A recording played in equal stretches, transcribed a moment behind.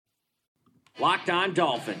Locked On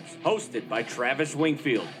Dolphins, hosted by Travis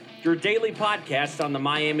Wingfield, your daily podcast on the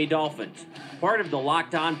Miami Dolphins, part of the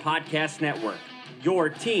Locked On Podcast Network, your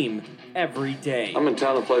team every day. I'm in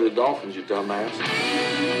town to play the Dolphins, you dumbass.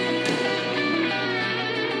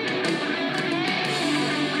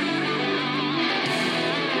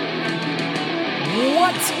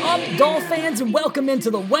 What's up, Dolphin fans, and welcome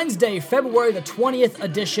into the Wednesday, February the 20th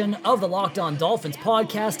edition of the Locked On Dolphins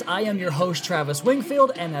podcast. I am your host, Travis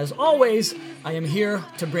Wingfield, and as always, I am here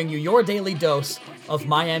to bring you your daily dose of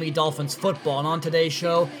Miami Dolphins football. And on today's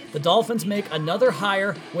show, the Dolphins make another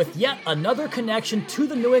hire with yet another connection to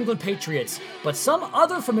the New England Patriots. But some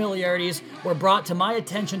other familiarities were brought to my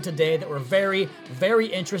attention today that were very, very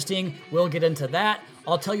interesting. We'll get into that.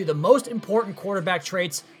 I'll tell you the most important quarterback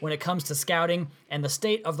traits when it comes to scouting, and the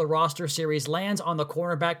state of the roster series lands on the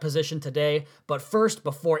cornerback position today. But first,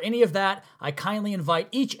 before any of that, I kindly invite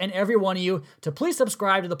each and every one of you to please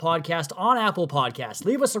subscribe to the podcast on Apple Podcasts.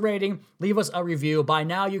 Leave us a rating, leave us a review. By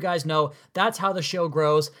now, you guys know that's how the show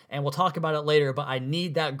grows, and we'll talk about it later, but I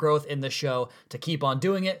need that growth in the show to keep on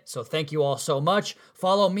doing it, so thank you all so much.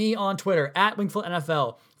 Follow me on Twitter, at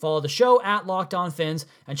WingfieldNFL. Follow the show at Locked On Fins,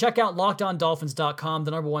 and check out LockedOnDolphins.com,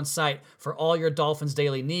 the #1 site for all your Dolphins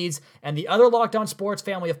daily needs, and the other Locked On Sports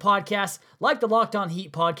family of podcasts, like the Locked On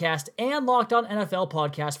Heat podcast and Locked On NFL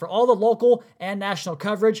podcast for all the local and national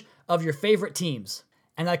coverage of your favorite teams.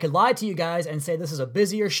 And I could lie to you guys and say this is a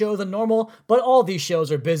busier show than normal, but all these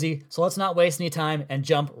shows are busy, so let's not waste any time and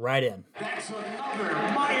jump right in. That's another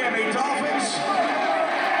Miami Dolphins.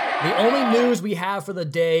 The only news we have for the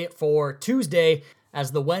day for Tuesday,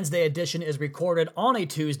 as the Wednesday edition is recorded on a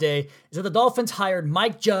Tuesday, is that the Dolphins hired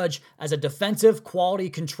Mike Judge as a defensive quality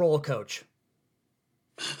control coach.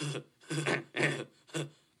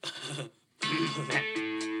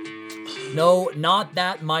 No, not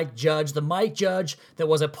that Mike Judge. The Mike Judge that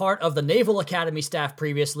was a part of the Naval Academy staff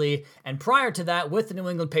previously, and prior to that with the New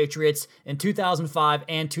England Patriots in 2005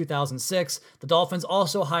 and 2006. The Dolphins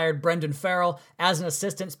also hired Brendan Farrell as an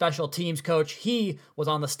assistant special teams coach. He was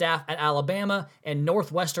on the staff at Alabama and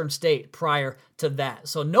Northwestern State prior to that.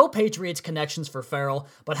 So no Patriots connections for Farrell,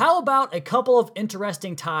 but how about a couple of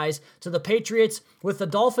interesting ties to the Patriots with the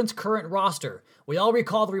Dolphins' current roster? We all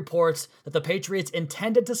recall the reports that the Patriots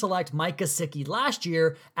intended to select Mike Gesicki last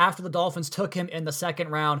year after the Dolphins took him in the second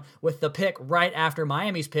round with the pick right after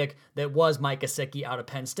Miami's pick that was Mike Gesicki out of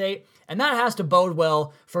Penn State. And that has to bode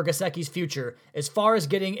well for Gesicki's future as far as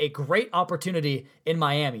getting a great opportunity in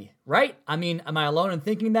Miami, right? I mean, am I alone in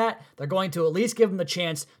thinking that? They're going to at least give him the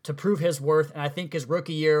chance to prove his worth, and I think his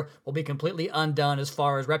rookie year will be completely undone as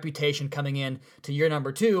far as reputation coming in to year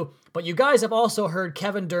number 2. But you guys have also heard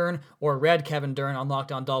Kevin Dern, or read Kevin Dern on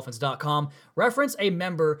LockedOnDolphins.com, reference a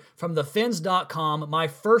member from thefins.com, my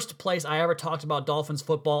first place I ever talked about Dolphins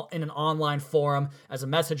football in an online forum as a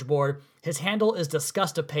message board. His handle is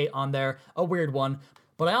Disgustapate on there, a weird one.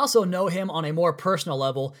 But I also know him on a more personal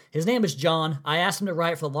level. His name is John. I asked him to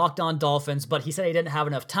write for the Locked On Dolphins, but he said he didn't have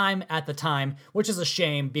enough time at the time, which is a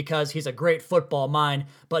shame because he's a great football mind.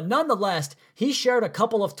 But nonetheless, he shared a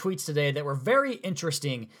couple of tweets today that were very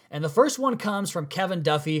interesting. And the first one comes from Kevin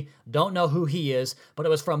Duffy. Don't know who he is, but it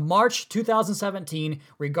was from March 2017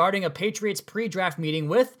 regarding a Patriots pre-draft meeting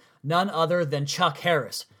with none other than Chuck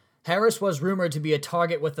Harris. Harris was rumored to be a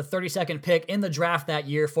target with the 32nd pick in the draft that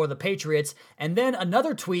year for the Patriots. And then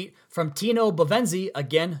another tweet from Tino Bovenzi,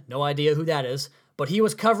 again, no idea who that is, but he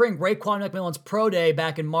was covering Raekwon McMillan's pro day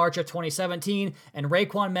back in March of 2017, and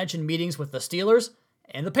Raekwon mentioned meetings with the Steelers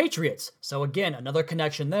and the Patriots. So again, another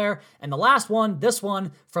connection there. And the last one, this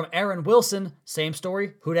one from Aaron Wilson, same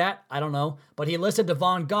story, who dat? I don't know, but he listed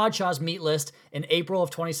Davon Godchaux's meet list in April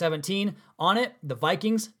of 2017. On it, the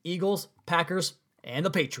Vikings, Eagles, Packers, and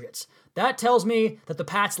the Patriots. That tells me that the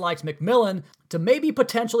Pats liked McMillan to maybe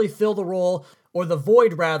potentially fill the role, or the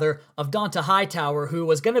void rather, of Donta Hightower, who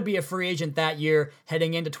was going to be a free agent that year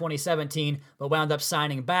heading into 2017, but wound up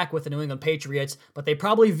signing back with the New England Patriots. But they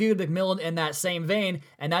probably viewed McMillan in that same vein,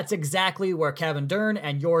 and that's exactly where Kevin Dern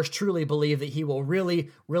and yours truly believe that he will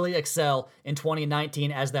really, really excel in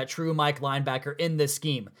 2019 as that true Mike linebacker in this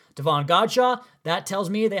scheme. Davon Godchaux, that tells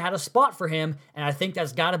me they had a spot for him, and I think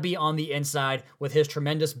that's got to be on the inside with his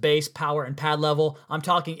tremendous base, power, and pad level. I'm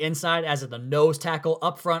talking inside as in the nose tackle,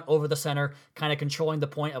 up front, over the center, kind of controlling the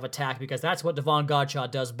point of attack, because that's what Davon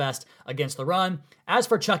Godchaux does best against the run. As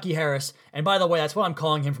for Chucky Harris, and by the way, that's what I'm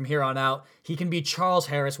calling him from here on out, he can be Charles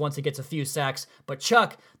Harris once he gets a few sacks. But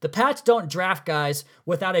Chuck, the Pats don't draft guys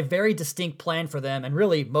without a very distinct plan for them, and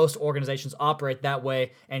really most organizations operate that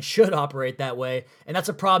way and should operate that way. And that's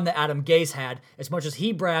a problem that Adam Gase had. As much as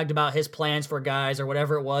he bragged about his plans for guys or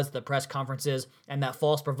whatever it was, the press conferences and that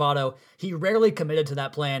false bravado, he rarely committed to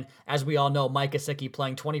that plan. As we all know, Mike Gesicki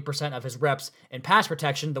playing 20% of his reps in pass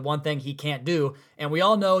protection, the one thing he can't do. And we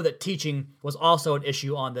all know that teaching was also an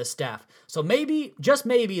issue on this staff. So maybe, just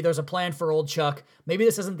maybe, there's a plan for old Chuck. Maybe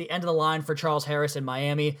this isn't the end of the line for Charles Harris in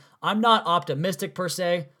Miami. I'm not optimistic per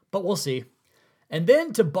se, but we'll see. And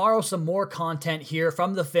then to borrow some more content here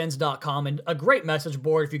from thefins.com, and a great message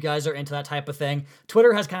board if you guys are into that type of thing.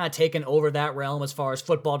 Twitter has kind of taken over that realm as far as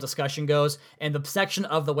football discussion goes, and the section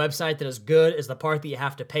of the website that is good is the part that you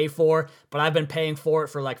have to pay for, but I've been paying for it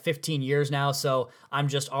for like 15 years now, so I'm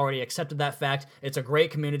just already accepted that fact. It's a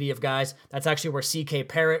great community of guys. That's actually where CK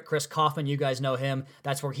Parrott, Chris Kaufman, you guys know him,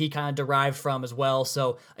 that's where he kind of derived from as well,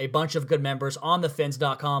 so a bunch of good members on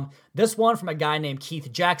thefins.com. This one from a guy named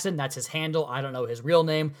Keith Jackson, that's his handle, I don't know his real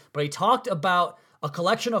name, but he talked about a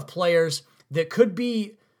collection of players that could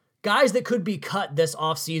be guys that could be cut this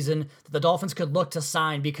offseason that the Dolphins could look to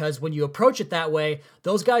sign, because when you approach it that way,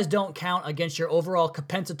 those guys don't count against your overall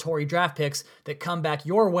compensatory draft picks that come back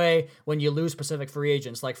your way when you lose specific free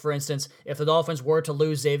agents. Like, for instance, if the Dolphins were to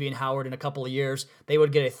lose Xavier Howard in a couple of years, they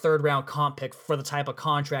would get a third-round comp pick for the type of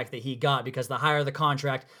contract that he got, because the higher the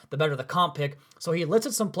contract, the better the comp pick. So he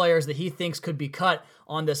listed some players that he thinks could be cut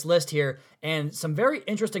on this list here, and some very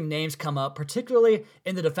interesting names come up, particularly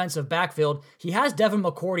in the defensive backfield. He has Devin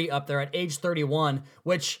McCourty up there at age 31,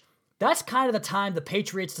 which that's kind of the time the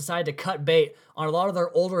Patriots decide to cut bait on a lot of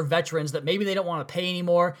their older veterans that maybe they don't want to pay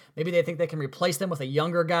anymore. Maybe they think they can replace them with a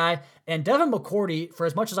younger guy. And Devin McCourty, for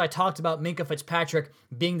as much as I talked about Minkah Fitzpatrick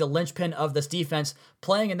being the linchpin of this defense,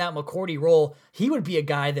 playing in that McCourty role, he would be a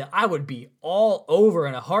guy that I would be all over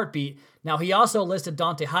in a heartbeat. Now, he also listed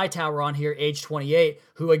Dont'a Hightower on here, age 28,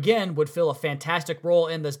 who again would fill a fantastic role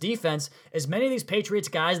in this defense. As many of these Patriots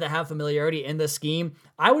guys that have familiarity in this scheme,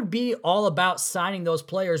 I would be all about signing those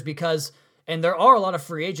players because, and there are a lot of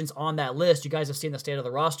free agents on that list. You guys have seen the State of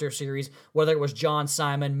the Roster series, whether it was John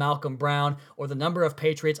Simon, Malcolm Brown, or the number of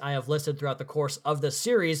Patriots I have listed throughout the course of this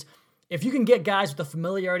series. If you can get guys with the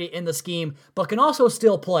familiarity in the scheme, but can also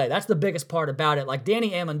still play, that's the biggest part about it. Like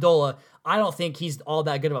Danny Amendola, I don't think he's all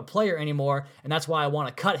that good of a player anymore, and that's why I want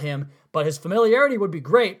to cut him. But his familiarity would be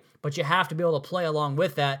great, but you have to be able to play along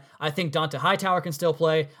with that. I think Dont'a Hightower can still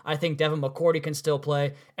play. I think Devin McCourty can still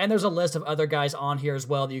play. And there's a list of other guys on here as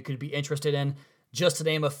well that you could be interested in. Just to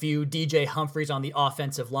name a few, DJ Humphries on the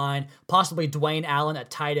offensive line, possibly Dwayne Allen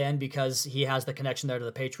at tight end because he has the connection there to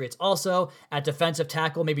the Patriots. Also, at defensive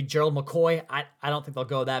tackle, maybe Gerald McCoy. I don't think they'll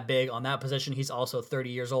go that big on that position. He's also 30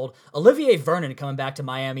 years old. Olivier Vernon coming back to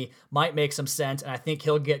Miami might make some sense, and I think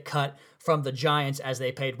he'll get cut from the Giants as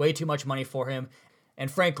they paid way too much money for him.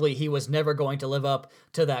 And frankly, he was never going to live up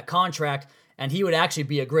to that contract, and he would actually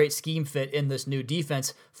be a great scheme fit in this new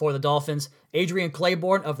defense for the Dolphins. Adrian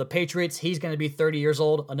Claiborne of the Patriots, he's going to be 30 years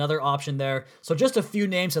old, another option there. So just a few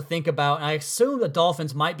names to think about, and I assume the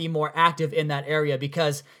Dolphins might be more active in that area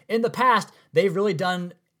because in the past, they've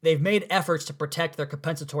made efforts to protect their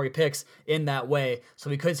compensatory picks in that way. So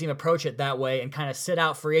we could see them approach it that way and kind of sit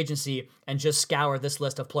out free agency and just scour this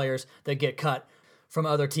list of players that get cut from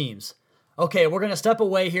other teams. Okay, we're going to step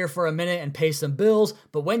away here for a minute and pay some bills,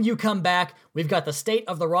 but when you come back, we've got the State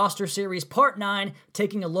of the Roster Series Part 9,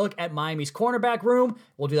 taking a look at Miami's cornerback room.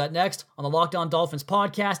 We'll do that next on the Locked On Dolphins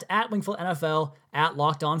podcast at Wingfield NFL at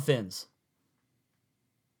Locked On Fins.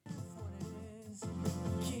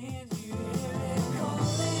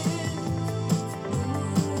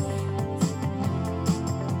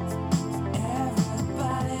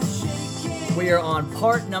 We are on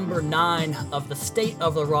part number 9 of the State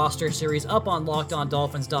of the Roster series up on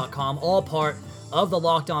LockedOnDolphins.com, all part of the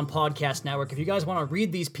Locked On Podcast Network. If you guys want to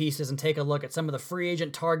read these pieces and take a look at some of the free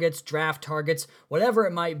agent targets, draft targets, whatever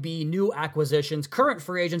it might be, new acquisitions, current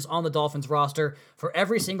free agents on the Dolphins roster for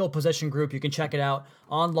every single position group, you can check it out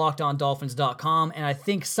on LockedOnDolphins.com. And I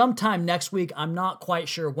think sometime next week, I'm not quite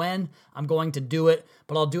sure when I'm going to do it,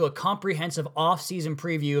 but I'll do a comprehensive off-season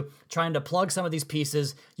preview trying to plug some of these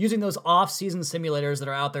pieces using those off-season simulators that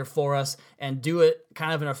are out there for us and do it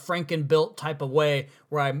kind of in a Franken-built type of way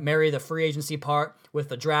where I marry the free agency part with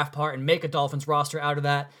the draft part and make a Dolphins roster out of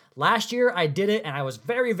that. Last year, I did it, and I was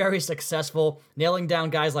very, very successful, nailing down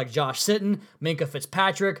guys like Josh Sitton, Minkah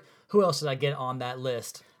Fitzpatrick. Who else did I get on that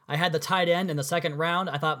list? I had the tight end in the second round.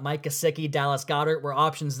 I thought Mike Gesicki, Dallas Goedert were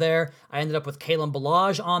options there. I ended up with Kalen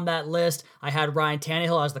Ballage on that list. I had Ryan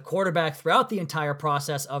Tannehill as the quarterback throughout the entire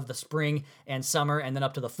process of the spring and summer and then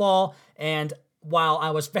up to the fall. And while I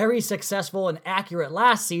was very successful and accurate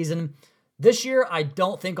last season, this year, I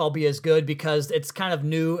don't think I'll be as good because it's kind of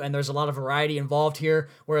new and there's a lot of variety involved here.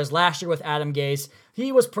 Whereas last year with Adam Gase,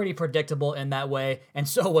 he was pretty predictable in that way, and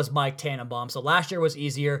so was Mike Tannenbaum. So last year was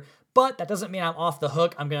easier, but that doesn't mean I'm off the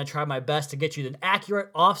hook. I'm going to try my best to get you an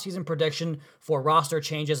accurate offseason prediction for roster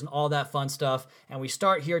changes and all that fun stuff. And we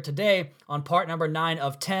start here today on part number 9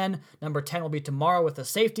 of 10. Number 10 will be tomorrow with the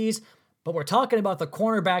safeties. But we're talking about the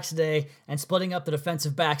cornerbacks today and splitting up the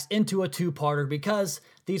defensive backs into a two-parter because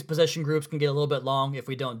these position groups can get a little bit long if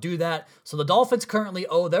we don't do that. So the Dolphins currently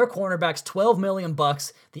owe their cornerbacks $12 million.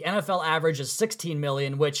 The NFL average is $16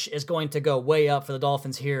 million, which is going to go way up for the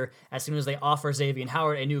Dolphins here as soon as they offer Xavier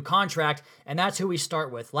Howard a new contract. And that's who we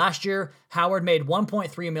start with. Last year, Howard made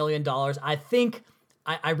 $1.3 million.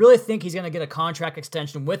 I really think he's going to get a contract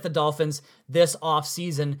extension with the Dolphins this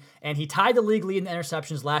offseason, and he tied the league lead in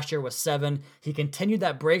interceptions last year with 7. He continued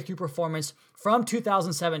that breakthrough performance from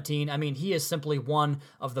 2017. I mean, he is simply one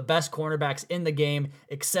of the best cornerbacks in the game,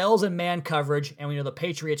 excels in man coverage, and we know the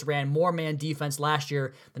Patriots ran more man defense last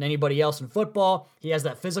year than anybody else in football. He has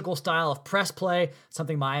that physical style of press play,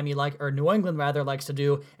 something New England likes to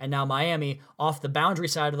do, and now Miami off the boundary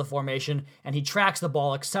side of the formation, and he tracks the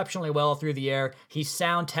ball exceptionally well through the air. He's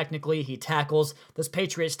sound technically, he tackles. This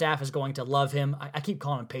Patriot staff is going to love him. I keep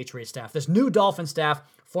calling him Patriot staff. This new Dolphin staff,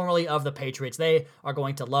 formerly of the Patriots, they are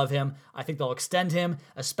going to love him. I think they'll extend him,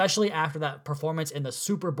 especially after that performance in the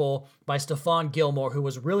Super Bowl by Stephon Gilmore, who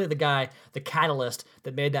was really the guy, the catalyst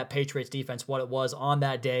that made that Patriots defense what it was on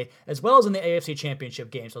that day, as well as in the AFC Championship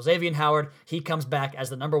game. So Xavier Howard, he comes back as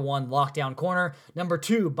the number 1 lockdown corner. Number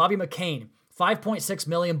 2, Bobby McCain, $5.6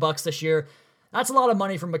 million this year. That's a lot of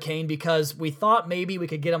money for McCain because we thought maybe we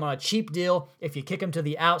could get him on a cheap deal if you kick him to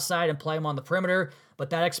the outside and play him on the perimeter, but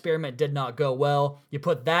that experiment did not go well. You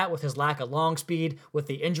put that with his lack of long speed, with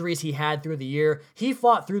the injuries he had through the year. He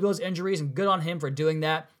fought through those injuries, and good on him for doing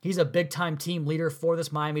that. He's a big-time team leader for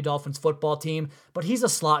this Miami Dolphins football team, but he's a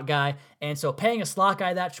slot guy, and so paying a slot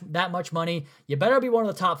guy that much money, you better be one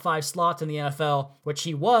of the top 5 slots in the NFL, which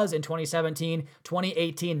he was in 2017.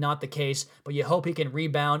 2018, not the case, but you hope he can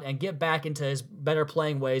rebound and get back into his better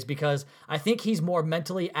playing ways because I think he's more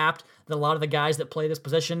mentally apt than a lot of the guys that play this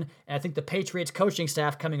position, and I think the Patriots coaching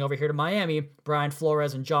staff coming over here to Miami, Brian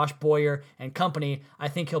Flores and Josh Boyer and company, I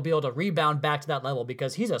think he'll be able to rebound back to that level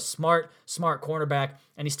because he's a smart cornerback,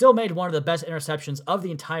 and he still made one of the best interceptions of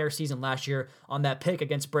the entire season last year on that pick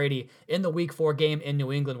against Brady in the Week 4 game in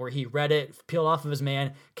New England where he read it, peeled off of his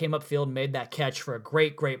man, came upfield and made that catch for a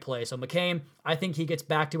great play. So McCain, I think he gets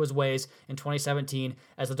back to his ways in 2017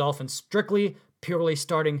 as the Dolphins purely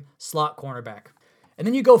starting slot cornerback. And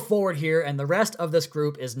then you go forward here, and the rest of this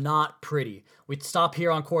group is not pretty. We stop here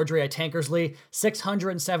on Cordrea Tankersley,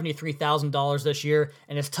 $673,000 this year,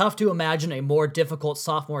 and it's tough to imagine a more difficult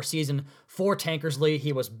sophomore season for Tankersley.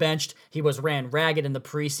 He was benched, he was ran ragged in the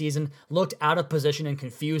preseason, looked out of position and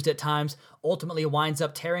confused at times, ultimately winds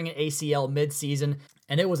up tearing an ACL midseason,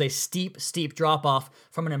 and it was a steep drop-off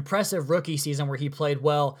from an impressive rookie season where he played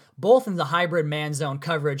well, both in the hybrid man-zone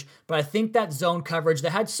coverage, but I think that zone coverage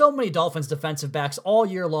that had so many Dolphins defensive backs all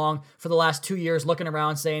year long for the last 2 years looking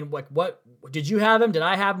around saying, what did you have him? Did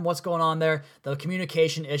I have him? What's going on there? The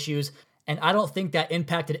communication issues. And I don't think that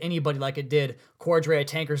impacted anybody like it did Cordrea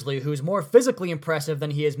Tankersley, who's more physically impressive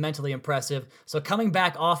than he is mentally impressive. So coming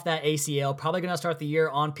back off that ACL, probably going to start the year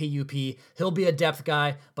on PUP. He'll be a depth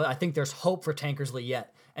guy, but I think there's hope for Tankersley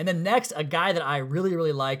yet. And then next, a guy that I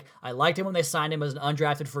really like. I liked him when they signed him as an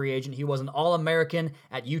undrafted free agent. He was an All-American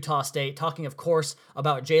at Utah State. Talking, of course,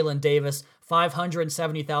 about Jalen Davis.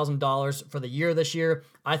 $570,000 for the year this year.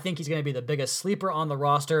 I think he's going to be the biggest sleeper on the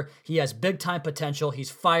roster. He has big-time potential.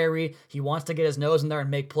 He's fiery. He wants to get his nose in there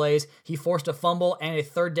and make plays. He forced a fumble and a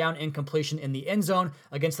third down incompletion in the end zone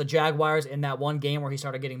against the Jaguars in that one game where he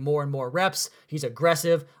started getting more and more reps. He's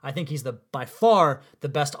aggressive. I think he's by far the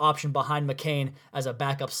best option behind McCain as a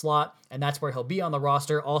backup slot, and that's where he'll be on the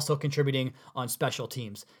roster, also contributing on special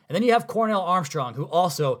teams. And then you have Cornell Armstrong, who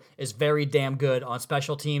also is very damn good on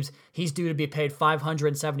special teams. He's due to be paid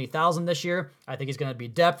 $570,000 this year. I think he's going to be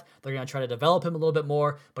depth. They're going to try to develop him a little bit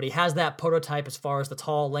more, but he has that prototype as far as the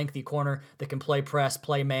tall, lengthy corner that can play press,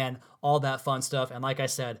 play man, all that fun stuff. And like I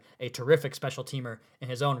said, a terrific special teamer in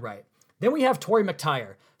his own right. Then we have Torrey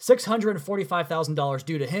McTyer, $645,000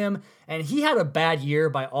 due to him, and he had a bad year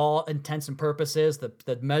by all intents and purposes. The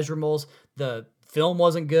measurables, the film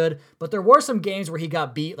wasn't good, but there were some games where he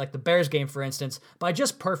got beat, like the Bears game, for instance, by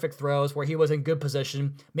just perfect throws where he was in good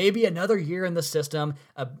position. Maybe another year in the system,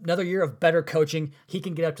 another year of better coaching, he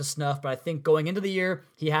can get up to snuff, but I think going into the year,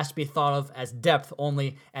 he has to be thought of as depth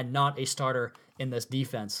only and not a starter in this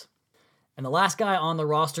defense. And the last guy on the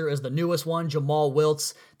roster is the newest one, Jamal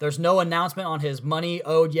Wiltz. There's no announcement on his money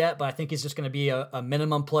owed yet, but I think he's just going to be a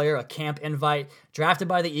minimum player, a camp invite. Drafted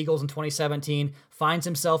by the Eagles in 2017, finds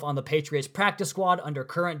himself on the Patriots practice squad under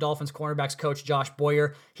current Dolphins cornerbacks coach Josh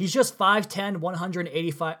Boyer. He's just 5'10",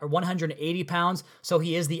 180 pounds, so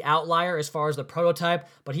he is the outlier as far as the prototype,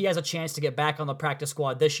 but he has a chance to get back on the practice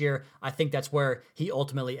squad this year. I think that's where he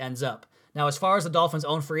ultimately ends up. Now, as far as the Dolphins'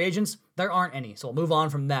 own free agents, there aren't any, so we'll move on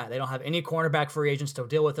from that. They don't have any cornerback free agents to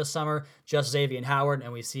deal with this summer, just Xavier Howard,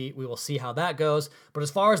 and we will see how that goes. But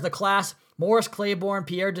as far as the class, Morris Claiborne,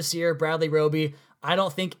 Pierre Desir, Bradley Roby, I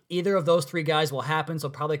don't think either of those three guys will happen, so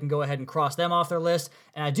probably can go ahead and cross them off their list.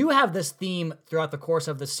 And I do have this theme throughout the course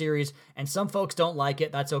of the series, and some folks don't like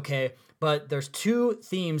it. That's okay. But there's two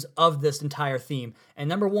themes of this entire theme. And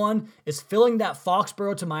number one is filling that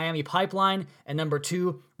Foxborough to Miami pipeline. And number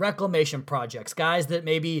two, reclamation projects. Guys that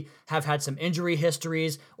maybe have had some injury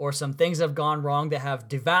histories or some things have gone wrong that have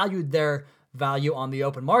devalued their value on the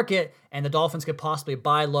open market, and the Dolphins could possibly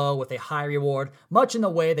buy low with a high reward, much in the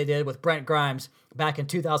way they did with Brent Grimes back in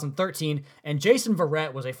 2013. And Jason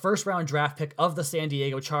Verrett was a first-round draft pick of the San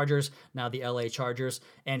Diego Chargers, now the LA Chargers,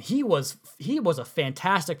 and he was a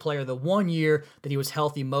fantastic player the 1 year that he was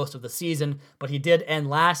healthy most of the season, but he did end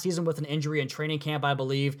last season with an injury in training camp, I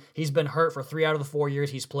believe. He's been hurt for 3 out of the 4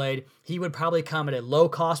 years he's played. He would probably come at a low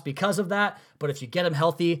cost because of that, but if you get him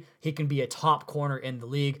healthy, he can be a top corner in the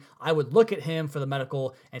league. I would look at him for the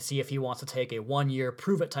medical and see if he wants to take a 1 year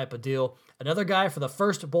prove-it type of deal. Another guy for the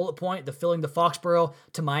first bullet point, the filling the Foxborough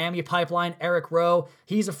to Miami pipeline, Eric Rowe.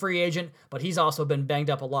 He's a free agent, but he's also been banged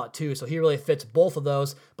up a lot too, so he really fits both of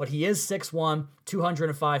those. But he is 6'1",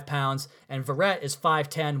 205 pounds, and Verrett is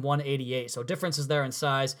 5'10", 188. So differences there in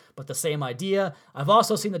size, but the same idea. I've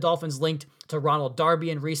also seen the Dolphins linked to Ronald Darby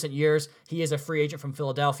in recent years. He is a free agent from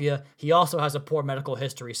Philadelphia. He also has a poor medical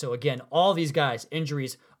history. So again, all these guys,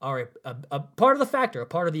 injuries are a part of the factor, a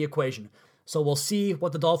part of the equation. So we'll see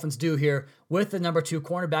what the Dolphins do here with the number 2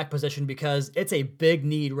 cornerback position, because it's a big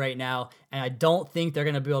need right now, and I don't think they're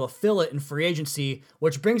going to be able to fill it in free agency,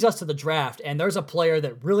 which brings us to the draft. And there's a player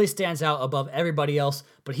that really stands out above everybody else,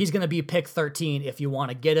 but he's going to be pick 13 if you want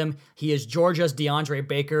to get him. He is Georgia's DeAndre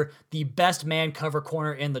Baker, the best man cover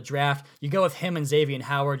corner in the draft. You go with him and Xavier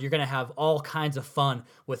Howard, you're going to have all kinds of fun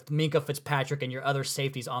with Minkah Fitzpatrick and your other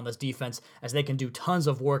safeties on this defense, as they can do tons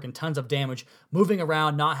of work and tons of damage, moving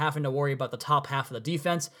around, not having to worry about the top half of the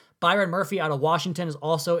defense. Byron Murphy out of Washington is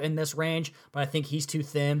also in this range, but I think he's too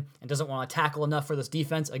thin and doesn't want to tackle enough for this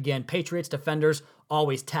defense. Again, Patriots defenders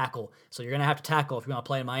always tackle, so you're going to have to tackle if you want to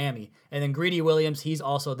play in Miami. And then Greedy Williams, he's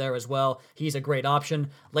also there as well. He's a great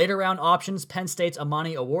option. Later round options, Penn State's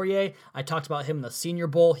Amani Oruwariye. I talked about him in the Senior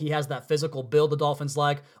Bowl. He has that physical build the Dolphins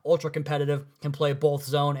like, ultra competitive, can play both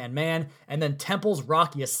zone and man. And then Temple's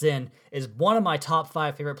Rock Ya-Sin is one of my top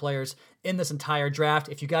 5 favorite players in this entire draft.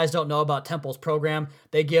 If you guys don't know about Temple's program,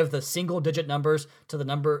 they give the single-digit numbers to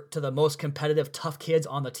the most competitive, tough kids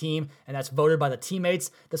on the team, and that's voted by the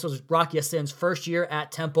teammates. This was Rock Ya-Sin's first year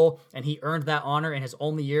at Temple, and he earned that honor in his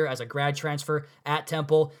only year as a grad transfer at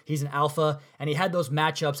Temple. He's an alpha, and he had those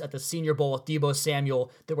matchups at the Senior Bowl with Deebo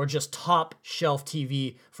Samuel that were just top-shelf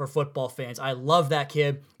TV for football fans. I love that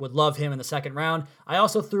kid, would love him in the second round. I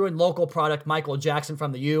also threw in local product Michael Jackson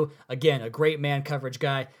from the U. Again, a great man coverage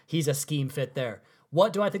guy. He's a scheme fit there.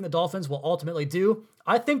 What do I think the Dolphins will ultimately do?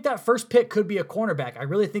 I think that first pick could be a cornerback. I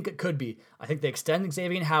really think it could be. I think they extend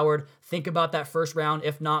Xavier Howard, think about that first round.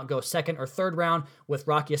 If not, go second or third round with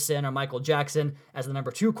Rock Ya-Sin or Michael Jackson as the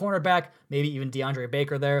number 2 cornerback, maybe even DeAndre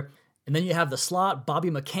Baker there. And then you have the slot, Bobby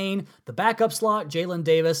McCain, the backup slot, Jalen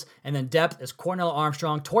Davis, and then depth is Cornell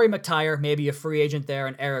Armstrong, Torrey McTyer, maybe a free agent there,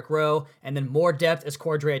 and Eric Rowe, and then more depth is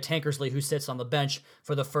Cordrea Tankersley, who sits on the bench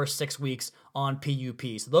for the first 6 weeks on PUP.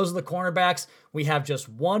 So those are the cornerbacks. We have just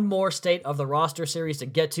one more state of the roster series to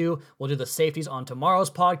get to. We'll do the safeties on tomorrow's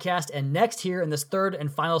podcast, and next here in this third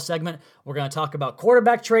and final segment, we're going to talk about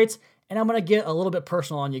quarterback traits, and I'm going to get a little bit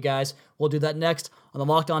personal on you guys. We'll do that next on the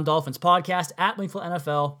Locked On Dolphins podcast at Wingfield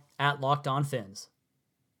NFL, at Locked On Fins.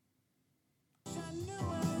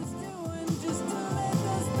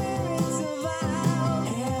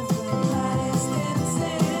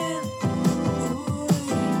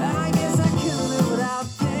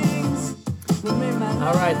 All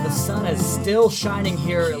All right, the sun is still shining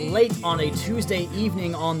here late on a Tuesday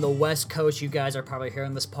evening on the West Coast. You guys are probably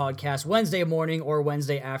hearing this podcast Wednesday morning or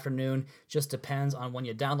Wednesday afternoon. Just depends on when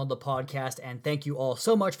you download the podcast. And thank you all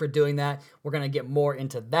so much for doing that. We're going to get more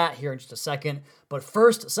into that here in just a second. But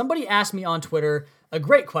first, somebody asked me on Twitter a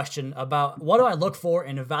great question about what do I look for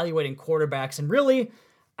in evaluating quarterbacks. And really,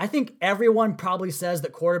 I think everyone probably says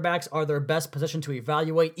that quarterbacks are their best position to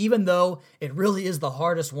evaluate, even though it really is the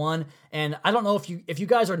hardest one. And I don't know if you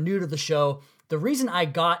guys are new to the show, the reason I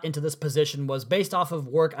got into this position was based off of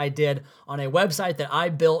work I did on a website that I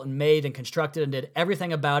built and made and constructed and did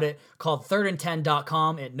everything about it called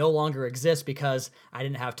thirdand10.com. It no longer exists because I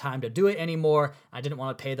didn't have time to do it anymore. I didn't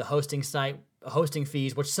want to pay the hosting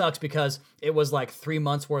fees, which sucks because it was like 3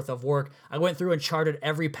 months worth of work. I went through and charted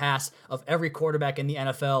every pass of every quarterback in the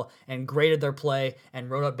NFL and graded their play and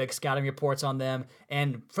wrote up big scouting reports on them.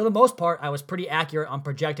 And for the most part, I was pretty accurate on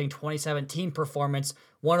projecting 2017 performance.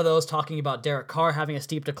 One of those talking about Derek Carr having a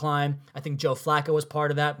steep decline. I think Joe Flacco was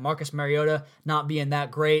part of that. Marcus Mariota not being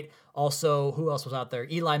that great. Also, who else was out there?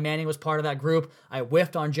 Eli Manning was part of that group. I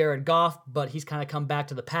whiffed on Jared Goff, but he's kind of come back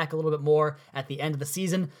to the pack a little bit more at the end of the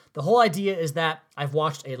season. The whole idea is that I've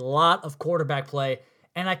watched a lot of quarterback play,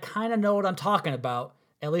 and I kind of know what I'm talking about,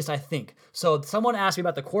 at least I think. So someone asked me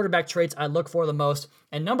about the quarterback traits I look for the most,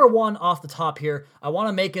 and number one off the top here, I want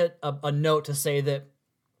to make it a note to say that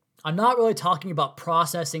I'm not really talking about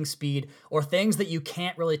processing speed or things that you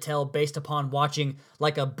can't really tell based upon watching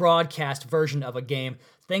like a broadcast version of a game.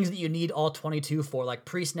 Things that you need all 22 for, like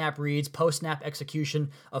pre-snap reads, post-snap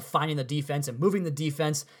execution of finding the defense and moving the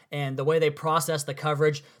defense and the way they process the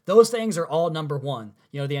coverage. Those things are all number one.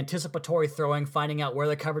 You know, the anticipatory throwing, finding out where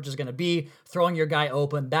the coverage is going to be, throwing your guy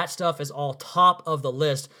open, that stuff is all top of the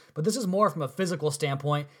list. But this is more from a physical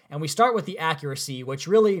standpoint, and we start with the accuracy, which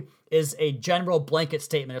really is a general blanket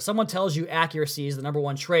statement. If someone tells you accuracy is the number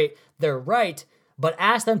one trait, they're right. But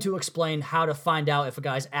ask them to explain how to find out if a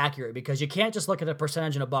guy's accurate, because you can't just look at a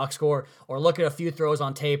percentage in a box score or look at a few throws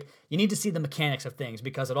on tape. You need to see the mechanics of things,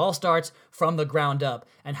 because it all starts from the ground up.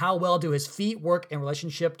 And how well do his feet work in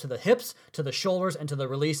relationship to the hips, to the shoulders, and to the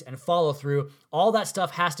release and follow through? All that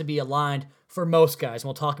stuff has to be aligned for most guys. And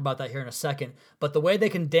we'll talk about that here in a second. But the way they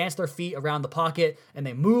can dance their feet around the pocket and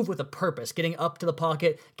they move with a purpose, getting up to the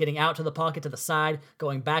pocket, getting out to the pocket to the side,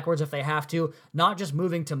 going backwards if they have to, not just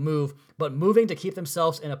moving to move, but moving to keep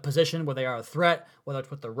themselves in a position where they are a threat, whether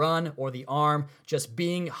it's with the run or the arm, just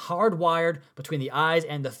being hardwired between the eyes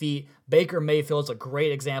and the feet. Baker Mayfield's a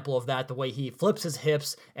great example of that, the way he flips his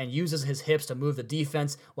hips and uses his hips to move the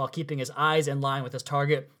defense while keeping his eyes in line with his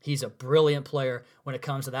target. He's a brilliant player when it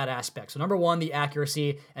comes to that aspect. So number one, the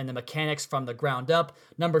accuracy and the mechanics from the ground up.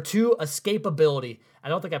 Number two, escapability. I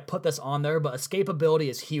don't think I put this on there, but escapability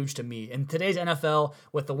is huge to me. In today's NFL,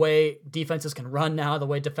 with the way defenses can run now, the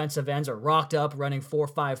way defensive ends are rocked up, running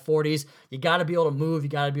 4.5 40s, you got to be able to move, you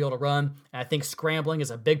got to be able to run. And I think scrambling is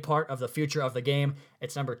a big part of the future of the game.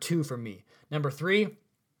 It's number two for me. Number three,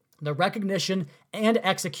 the recognition and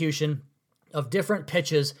execution of different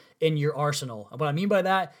pitches in your arsenal. And what I mean by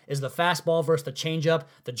that is the fastball versus the changeup,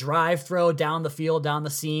 the drive throw down the field, down the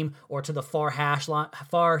seam, or to the far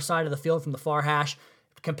side of the field from the far hash,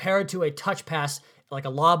 compared to a touch pass like a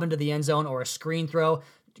lob into the end zone or a screen throw.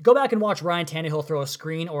 Go back and watch Ryan Tannehill throw a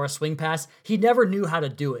screen or a swing pass. He never knew how to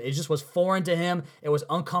do it. It just was foreign to him. It was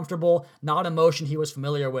uncomfortable, not a motion he was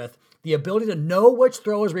familiar with. The ability to know which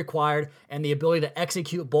throw is required and the ability to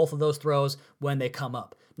execute both of those throws when they come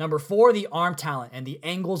up. Number four, the arm talent and the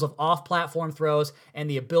angles of off-platform throws and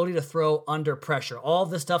the ability to throw under pressure. All of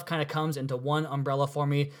this stuff kind of comes into one umbrella for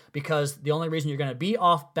me, because the only reason you're going to be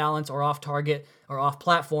off balance or off target or off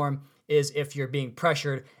platform is if you're being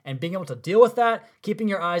pressured, and being able to deal with that, keeping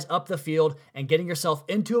your eyes up the field and getting yourself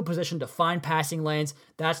into a position to find passing lanes.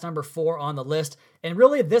 That's number four on the list. And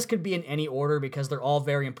really, this could be in any order because they're all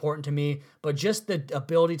very important to me, but just the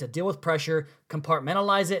ability to deal with pressure,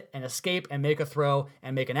 compartmentalize it, and escape and make a throw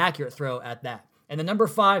and make an accurate throw at that. And then number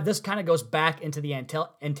five, this kind of goes back into the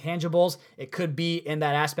intangibles. It could be in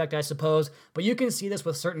that aspect, I suppose, but you can see this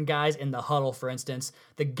with certain guys in the huddle, for instance.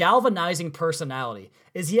 The galvanizing personality.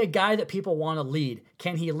 Is he a guy that people want to lead?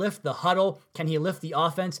 Can he lift the huddle? Can he lift the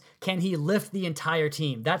offense? Can he lift the entire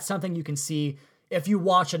team? That's something you can see if you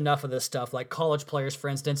watch enough of this stuff, like college players, for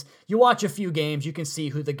instance. You watch a few games, you can see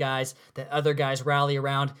who the guys that other guys rally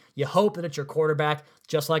around. You hope that it's your quarterback,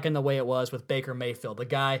 just like in the way it was with Baker Mayfield. The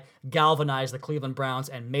guy galvanized the Cleveland Browns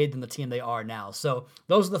and made them the team they are now. So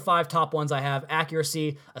those are the five top ones I have: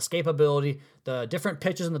 accuracy, escapability, the different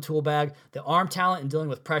pitches in the tool bag, the arm talent in dealing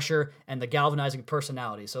with pressure, and the galvanizing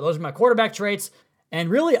personality. So those are my quarterback traits. And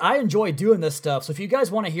really, I enjoy doing this stuff. So if you guys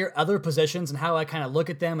want to hear other positions and how I kind of look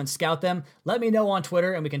at them and scout them, let me know on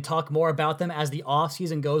Twitter and we can talk more about them as the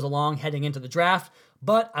offseason goes along heading into the draft.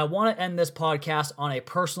 But I want to end this podcast on a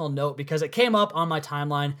personal note because it came up on my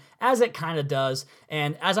timeline, as it kind of does.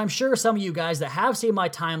 And as I'm sure some of you guys that have seen my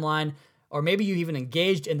timeline, or maybe you even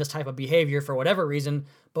engaged in this type of behavior for whatever reason,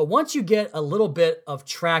 but once you get a little bit of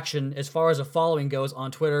traction as far as a following goes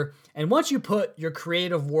on Twitter, and once you put your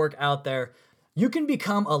creative work out there, you can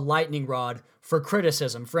become a lightning rod for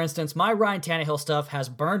criticism. For instance, my Ryan Tannehill stuff has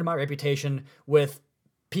burned my reputation with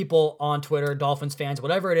people on Twitter, Dolphins fans,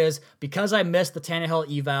 whatever it is, because I missed the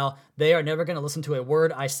Tannehill eval. They are never going to listen to a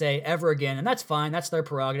word I say ever again, and that's fine. That's their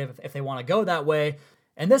prerogative if they want to go that way.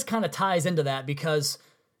 And this kind of ties into that because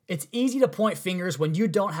it's easy to point fingers when you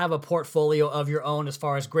don't have a portfolio of your own as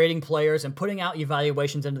far as grading players and putting out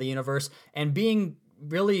evaluations into the universe and being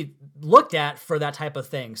really looked at for that type of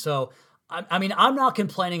thing. So I mean, I'm not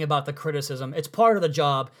complaining about the criticism. It's part of the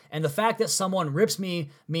job. And the fact that someone rips me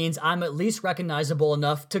means I'm at least recognizable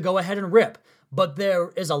enough to go ahead and rip. But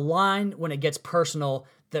there is a line when it gets personal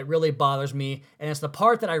that really bothers me. And it's the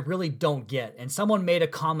part that I really don't get. And someone made a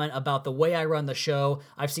comment about the way I run the show.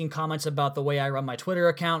 I've seen comments about the way I run my Twitter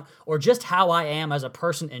account or just how I am as a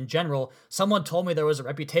person in general. Someone told me there was a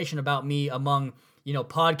reputation about me among,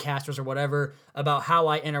 podcasters or whatever about how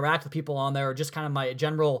I interact with people on there or just kind of my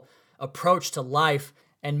general approach to life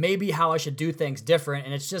and maybe how I should do things different.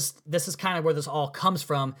 And it's just, this is kind of where this all comes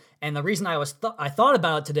from. And the reason I thought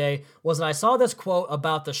about it today was that I saw this quote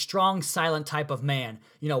about the strong, silent type of man.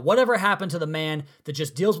 Whatever happened to the man that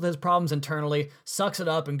just deals with his problems internally, sucks it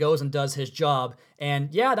up and goes and does his job.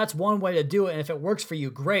 And yeah, that's one way to do it. And if it works for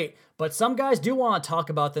you, great. But some guys do want to talk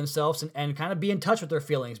about themselves and kind of be in touch with their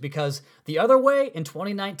feelings because the other way in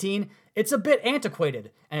 2019, it's a bit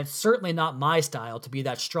antiquated, and it's certainly not my style to be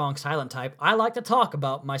that strong, silent type. I like to talk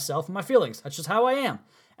about myself and my feelings. That's just how I am.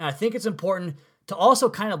 And I think it's important to also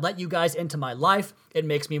kind of let you guys into my life. It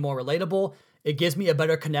makes me more relatable. It gives me a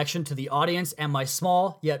better connection to the audience and my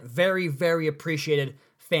small, yet very, very appreciated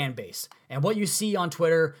fan base. And what you see on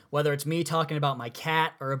Twitter, whether it's me talking about my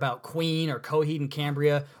cat or about Queen or Coheed and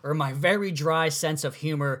Cambria or my very dry sense of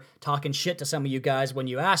humor talking shit to some of you guys when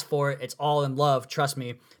you ask for it, it's all in love, trust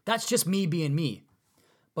me. That's just me being me.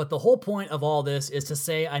 But the whole point of all this is to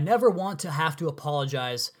say I never want to have to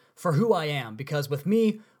apologize for who I am because with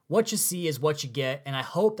me, what you see is what you get, and I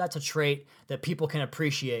hope that's a trait that people can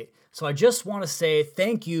appreciate. So I just want to say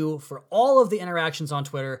thank you for all of the interactions on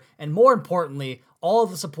Twitter, and more importantly, all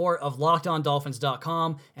of the support of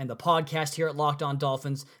LockedOnDolphins.com and the podcast here at Locked On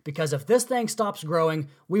Dolphins, because if this thing stops growing,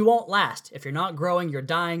 we won't last. If you're not growing, you're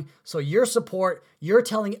dying. So your support, you're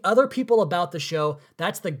telling other people about the show,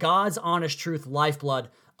 that's the God's honest truth lifeblood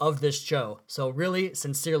of this show. So really,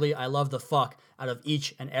 sincerely, I love the fuck out of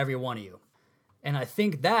each and every one of you. And I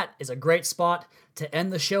think that is a great spot to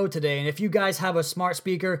end the show today. And if you guys have a smart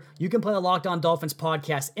speaker, you can play the Locked On Dolphins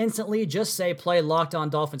podcast instantly. Just say play Locked On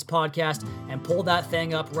Dolphins podcast and pull that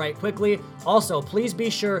thing up right quickly. Also, please be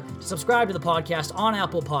sure to subscribe to the podcast on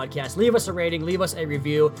Apple Podcasts. Leave us a rating, leave us a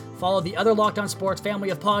review. Follow the other Locked On Sports family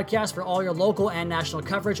of podcasts for all your local and national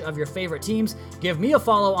coverage of your favorite teams. Give me a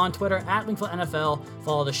follow on Twitter at WingfieldNFL.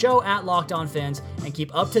 Follow the show at Locked On Fins and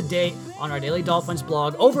keep up to date on our Daily Dolphins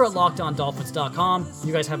blog over at LockedOnDolphins.com.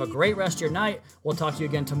 You guys have a great rest of your night. We'll talk to you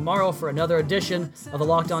again tomorrow for another edition of the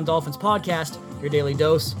Locked On Dolphins podcast, your daily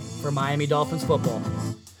dose for Miami Dolphins football.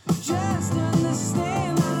 Just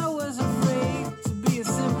understand